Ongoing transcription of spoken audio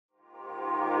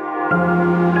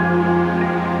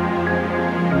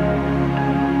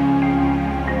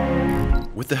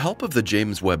With the help of the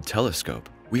James Webb Telescope,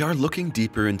 we are looking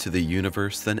deeper into the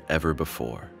universe than ever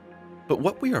before. But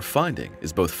what we are finding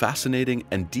is both fascinating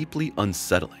and deeply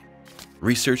unsettling.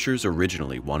 Researchers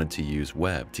originally wanted to use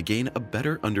Webb to gain a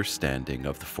better understanding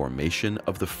of the formation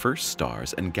of the first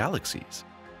stars and galaxies,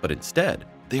 but instead,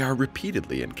 they are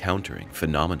repeatedly encountering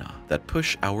phenomena that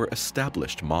push our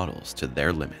established models to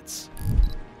their limits.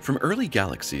 From early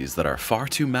galaxies that are far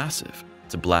too massive,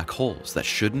 to black holes that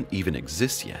shouldn't even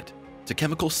exist yet, to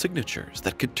chemical signatures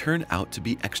that could turn out to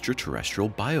be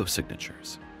extraterrestrial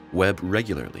biosignatures, Webb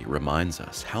regularly reminds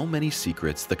us how many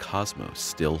secrets the cosmos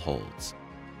still holds.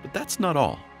 But that's not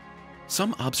all.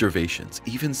 Some observations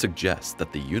even suggest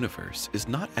that the universe is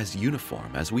not as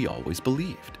uniform as we always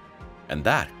believed, and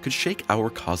that could shake our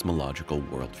cosmological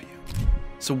worldview.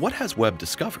 So what has Webb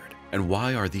discovered, and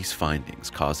why are these findings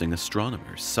causing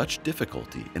astronomers such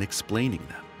difficulty in explaining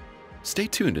them? Stay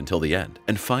tuned until the end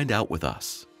and find out with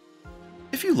us.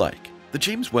 If you like, the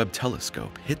James Webb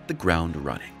Telescope hit the ground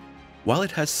running. While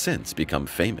it has since become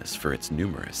famous for its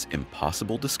numerous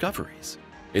impossible discoveries,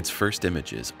 its first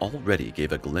images already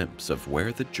gave a glimpse of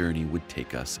where the journey would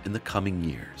take us in the coming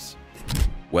years.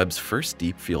 Webb's first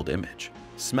deep field image,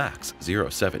 SMACS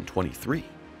 0723,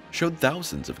 showed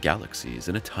thousands of galaxies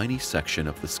in a tiny section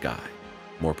of the sky,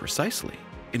 more precisely,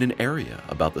 in an area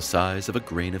about the size of a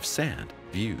grain of sand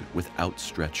viewed with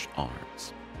outstretched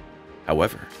arms.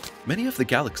 However, many of the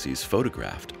galaxies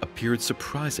photographed appeared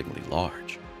surprisingly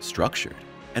large, structured,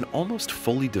 and almost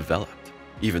fully developed,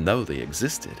 even though they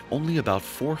existed only about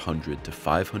 400 to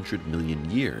 500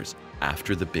 million years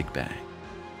after the Big Bang.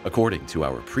 According to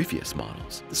our previous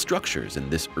models, the structures in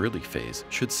this early phase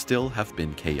should still have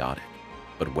been chaotic,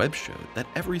 but Webb showed that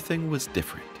everything was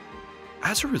different.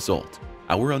 As a result,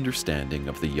 our understanding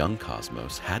of the young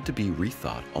cosmos had to be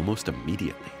rethought almost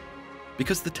immediately,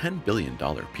 because the $10 billion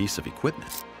piece of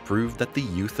equipment proved that the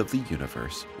youth of the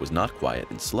universe was not quiet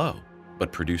and slow,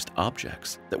 but produced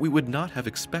objects that we would not have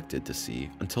expected to see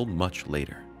until much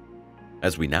later.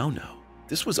 As we now know,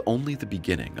 this was only the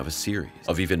beginning of a series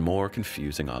of even more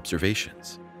confusing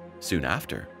observations. Soon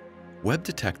after, Webb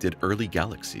detected early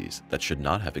galaxies that should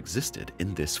not have existed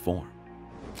in this form.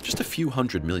 Just a few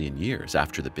 100 million years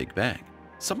after the Big Bang,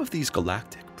 some of these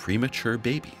galactic premature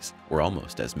babies were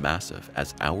almost as massive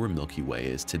as our Milky Way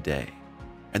is today.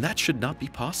 And that should not be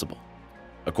possible.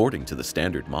 According to the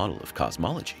standard model of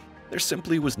cosmology, there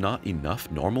simply was not enough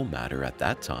normal matter at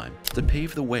that time to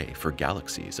pave the way for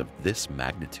galaxies of this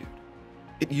magnitude.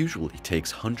 It usually takes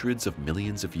hundreds of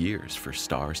millions of years for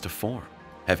stars to form,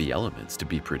 heavy elements to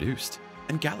be produced,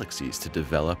 and galaxies to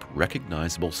develop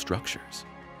recognizable structures.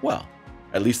 Well,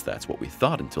 at least that's what we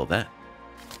thought until then.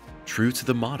 True to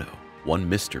the motto, one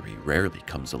mystery rarely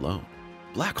comes alone,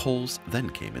 black holes then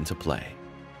came into play.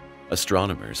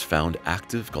 Astronomers found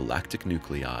active galactic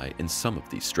nuclei in some of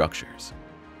these structures,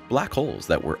 black holes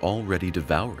that were already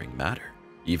devouring matter,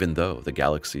 even though the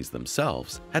galaxies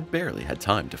themselves had barely had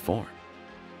time to form.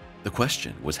 The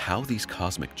question was how these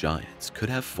cosmic giants could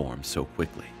have formed so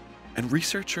quickly, and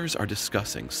researchers are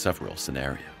discussing several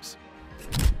scenarios.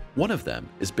 One of them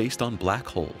is based on black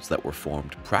holes that were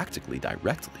formed practically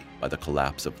directly by the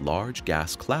collapse of large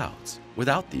gas clouds,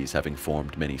 without these having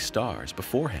formed many stars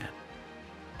beforehand.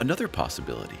 Another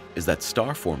possibility is that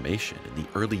star formation in the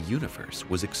early universe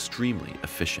was extremely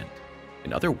efficient.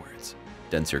 In other words,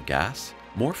 denser gas,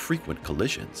 more frequent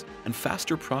collisions, and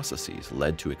faster processes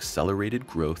led to accelerated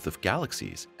growth of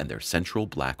galaxies and their central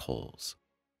black holes.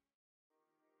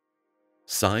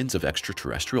 Signs of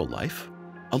extraterrestrial life?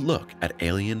 A look at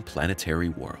alien planetary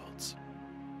worlds.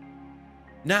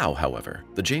 Now, however,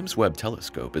 the James Webb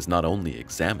Telescope is not only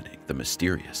examining the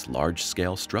mysterious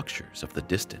large-scale structures of the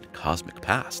distant cosmic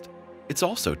past, it's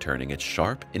also turning its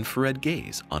sharp infrared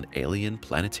gaze on alien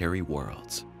planetary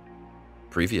worlds.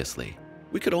 Previously,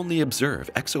 we could only observe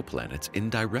exoplanets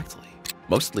indirectly,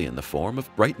 mostly in the form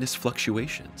of brightness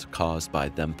fluctuations caused by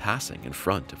them passing in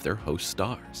front of their host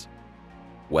stars.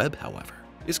 Webb, however,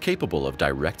 is capable of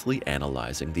directly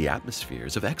analyzing the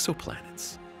atmospheres of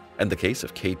exoplanets, and the case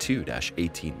of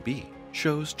K2-18b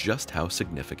shows just how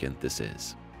significant this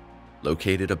is.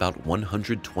 Located about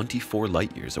 124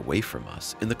 light-years away from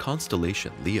us in the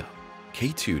constellation Leo,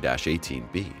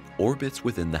 K2-18b orbits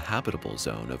within the habitable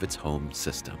zone of its home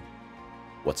system.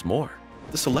 What's more,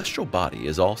 the celestial body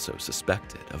is also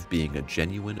suspected of being a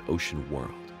genuine ocean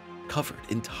world, covered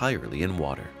entirely in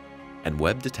water, and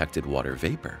Webb detected water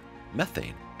vapor,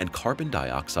 methane, and carbon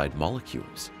dioxide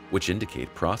molecules, which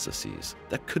indicate processes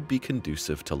that could be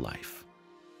conducive to life.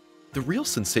 The real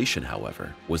sensation,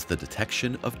 however, was the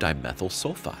detection of dimethyl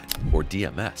sulfide, or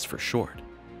DMS for short.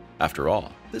 After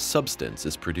all, this substance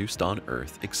is produced on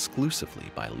Earth exclusively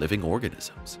by living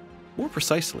organisms, more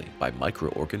precisely by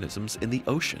microorganisms in the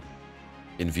ocean.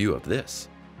 In view of this,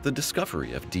 the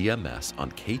discovery of DMS on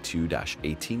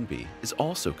K2-18b is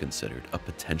also considered a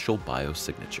potential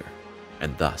biosignature,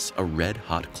 and thus a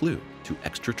red-hot clue to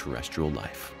extraterrestrial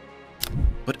life.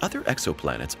 But other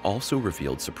exoplanets also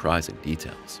revealed surprising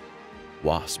details.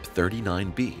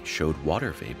 WASP-39b showed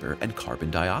water vapor and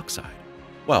carbon dioxide,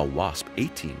 while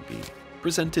WASP-18b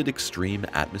presented extreme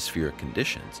atmospheric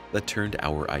conditions that turned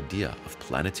our idea of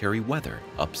planetary weather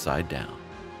upside down.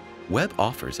 Webb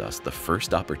offers us the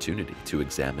first opportunity to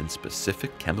examine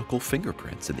specific chemical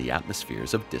fingerprints in the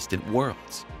atmospheres of distant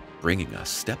worlds, bringing us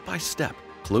step by step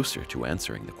closer to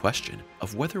answering the question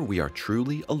of whether we are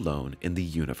truly alone in the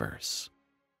universe.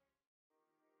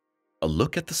 A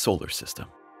look at the solar system.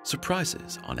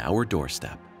 Surprises on our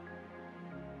doorstep.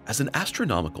 As an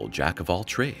astronomical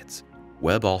jack-of-all-trades,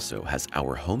 Webb also has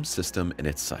our home system in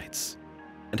its sights,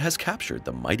 and has captured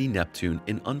the mighty Neptune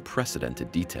in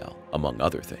unprecedented detail, among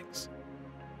other things.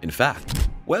 In fact,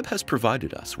 Webb has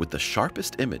provided us with the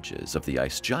sharpest images of the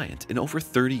ice giant in over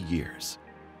 30 years,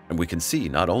 and we can see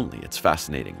not only its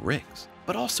fascinating rings,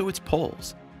 but also its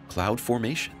poles, cloud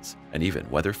formations, and even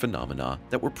weather phenomena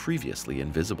that were previously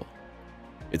invisible.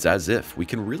 It's as if we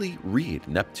can really read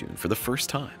Neptune for the first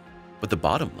time. But the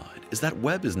bottom line is that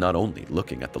Webb is not only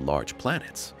looking at the large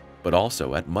planets, but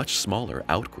also at much smaller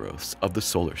outgrowths of the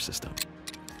solar system.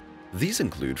 These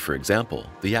include, for example,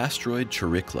 the asteroid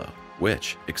Chariklo,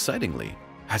 which, excitingly,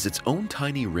 has its own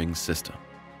tiny ring system.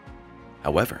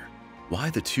 However,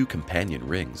 why the two companion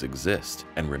rings exist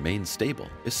and remain stable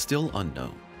is still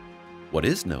unknown. What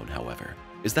is known, however,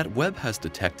 is that Webb has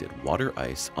detected water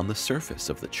ice on the surface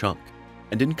of the chunk,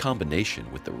 and in combination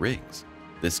with the rings,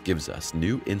 this gives us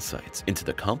new insights into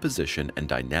the composition and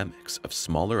dynamics of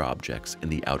smaller objects in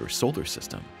the outer solar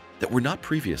system that were not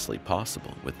previously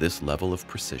possible with this level of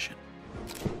precision.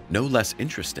 No less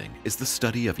interesting is the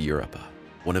study of Europa,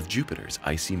 one of Jupiter's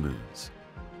icy moons.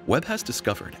 Webb has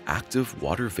discovered active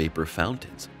water vapor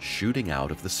fountains shooting out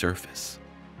of the surface,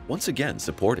 once again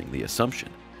supporting the assumption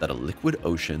that a liquid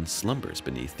ocean slumbers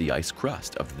beneath the ice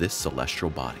crust of this celestial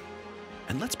body.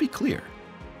 And let's be clear,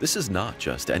 this is not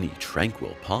just any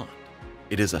tranquil pond.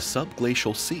 It is a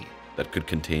subglacial sea that could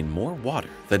contain more water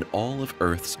than all of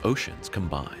Earth's oceans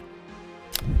combined.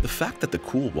 The fact that the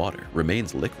cool water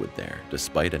remains liquid there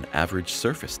despite an average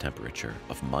surface temperature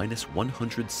of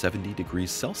 -170 degrees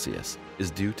Celsius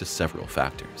is due to several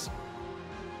factors.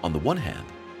 On the one hand,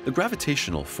 the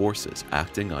gravitational forces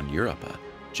acting on Europa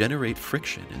generate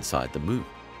friction inside the moon,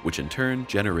 which in turn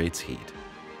generates heat.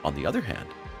 On the other hand,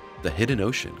 the hidden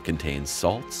ocean contains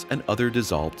salts and other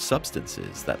dissolved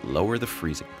substances that lower the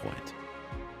freezing point.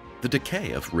 The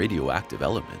decay of radioactive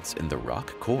elements in the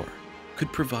rock core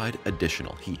could provide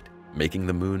additional heat, making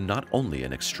the moon not only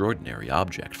an extraordinary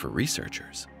object for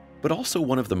researchers, but also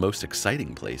one of the most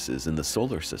exciting places in the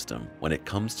solar system when it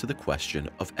comes to the question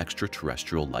of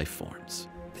extraterrestrial life forms.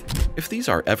 If these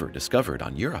are ever discovered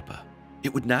on Europa,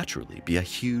 it would naturally be a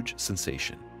huge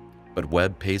sensation. But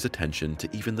Webb pays attention to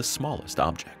even the smallest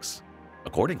objects.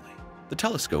 Accordingly, the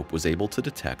telescope was able to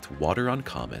detect water on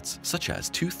comets such as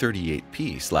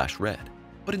 238P/Red,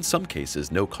 but in some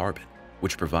cases no carbon,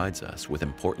 which provides us with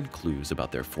important clues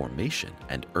about their formation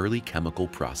and early chemical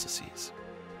processes.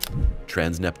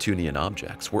 Trans-Neptunian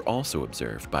objects were also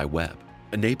observed by Webb,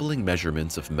 enabling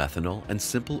measurements of methanol and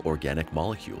simple organic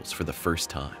molecules for the first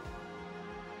time.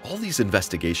 All these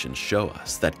investigations show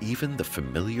us that even the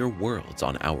familiar worlds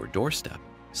on our doorstep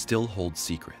still hold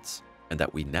secrets, and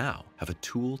that we now have a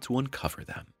tool to uncover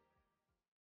them.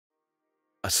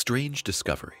 A strange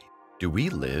discovery. Do we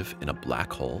live in a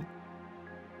black hole?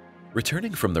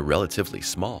 Returning from the relatively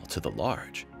small to the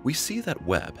large, we see that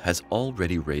Webb has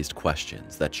already raised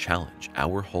questions that challenge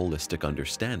our holistic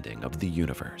understanding of the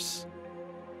universe.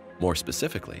 More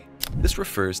specifically, this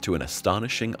refers to an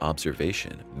astonishing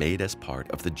observation made as part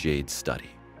of the JADE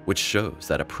study, which shows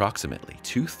that approximately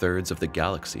 2/3 of the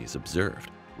galaxies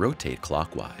observed rotate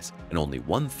clockwise and only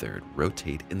 1/3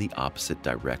 rotate in the opposite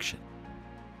direction.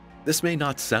 This may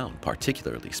not sound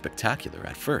particularly spectacular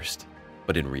at first,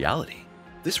 but in reality,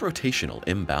 this rotational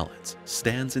imbalance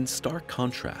stands in stark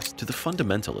contrast to the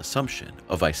fundamental assumption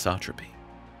of isotropy.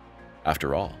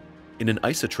 After all, in an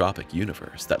isotropic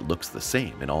universe that looks the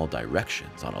same in all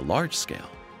directions on a large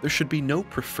scale, there should be no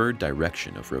preferred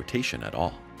direction of rotation at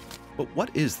all. But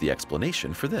what is the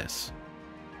explanation for this?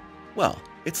 Well,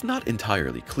 it's not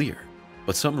entirely clear,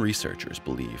 But some researchers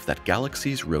believe that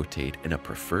galaxies rotate in a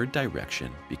preferred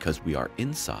direction because we are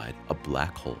inside a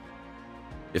black hole.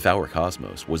 If our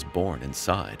cosmos was born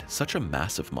inside such a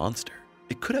massive monster,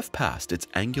 it could have passed its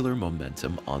angular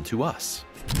momentum onto us.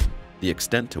 The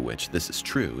extent to which this is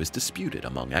true is disputed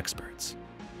among experts.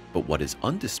 But what is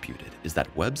undisputed is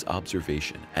that Webb's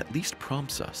observation at least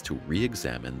prompts us to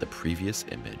re-examine the previous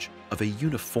image of a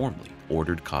uniformly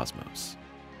ordered cosmos.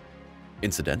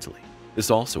 Incidentally, this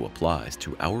also applies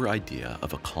to our idea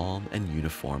of a calm and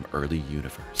uniform early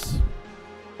universe.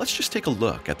 Let's just take a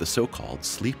look at the so-called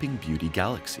Sleeping Beauty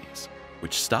galaxies,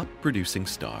 which stopped producing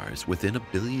stars within 1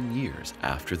 billion years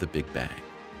after the Big Bang.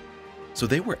 So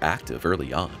they were active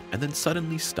early on and then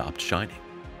suddenly stopped shining,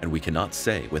 and we cannot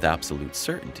say with absolute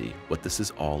certainty what this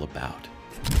is all about.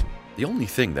 The only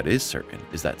thing that is certain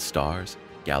is that stars,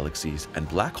 galaxies, and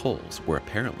black holes were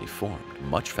apparently formed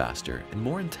much faster and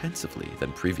more intensively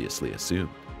than previously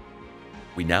assumed.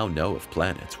 We now know of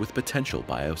planets with potential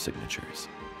biosignatures,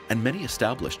 and many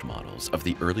established models of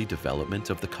the early development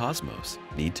of the cosmos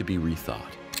need to be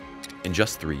rethought. In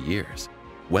just 3 years,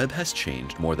 Webb has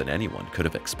changed more than anyone could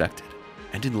have expected,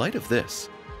 and in light of this,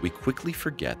 we quickly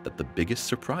forget that the biggest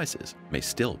surprises may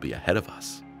still be ahead of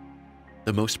us.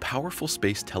 The most powerful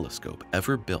space telescope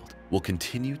ever built will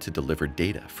continue to deliver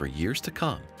data for years to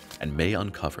come and may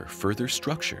uncover further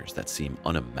structures that seem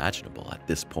unimaginable at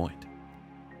this point.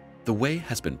 The way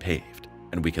has been paved,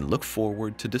 and we can look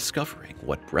forward to discovering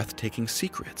what breathtaking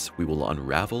secrets we will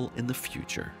unravel in the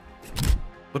future.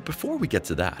 But before we get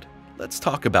to that, let's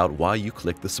talk about why you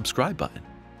click the subscribe button.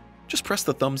 Just press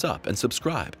the thumbs up and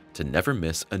subscribe to never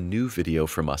miss a new video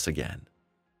from us again.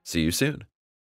 See you soon.